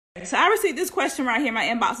So I received this question right here in my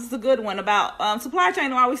inbox. It's a good one about supply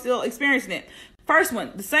chain. Why are we still experiencing it? First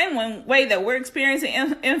one, the same way that we're experiencing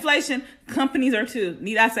inflation, companies are too.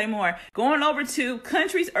 Need I say more? Going over to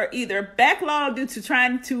countries are either backlogged due to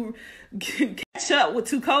trying to catch up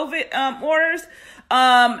with COVID orders,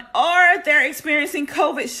 or they're experiencing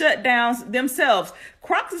COVID shutdowns themselves.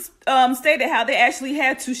 Crocs stated how they actually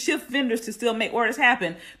had to shift vendors to still make orders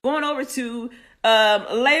happen. Going over to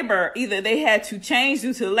labor, either they had to change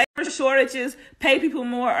due to labor shortages, pay people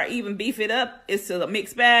more, or even beef it up. It's a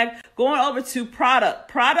mixed bag. Going over to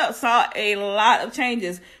product saw a lot of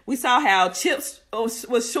changes. We saw how chips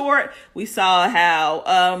was short. We saw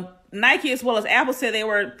how Nike as well as Apple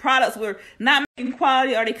said products were not making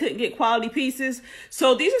quality, or they couldn't get quality pieces.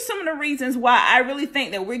 So these are some of the reasons why I really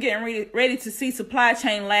think that we're getting ready to see supply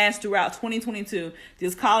chain last throughout 2022.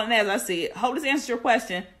 Just calling as I see it. Hope this answers your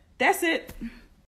question. That's it.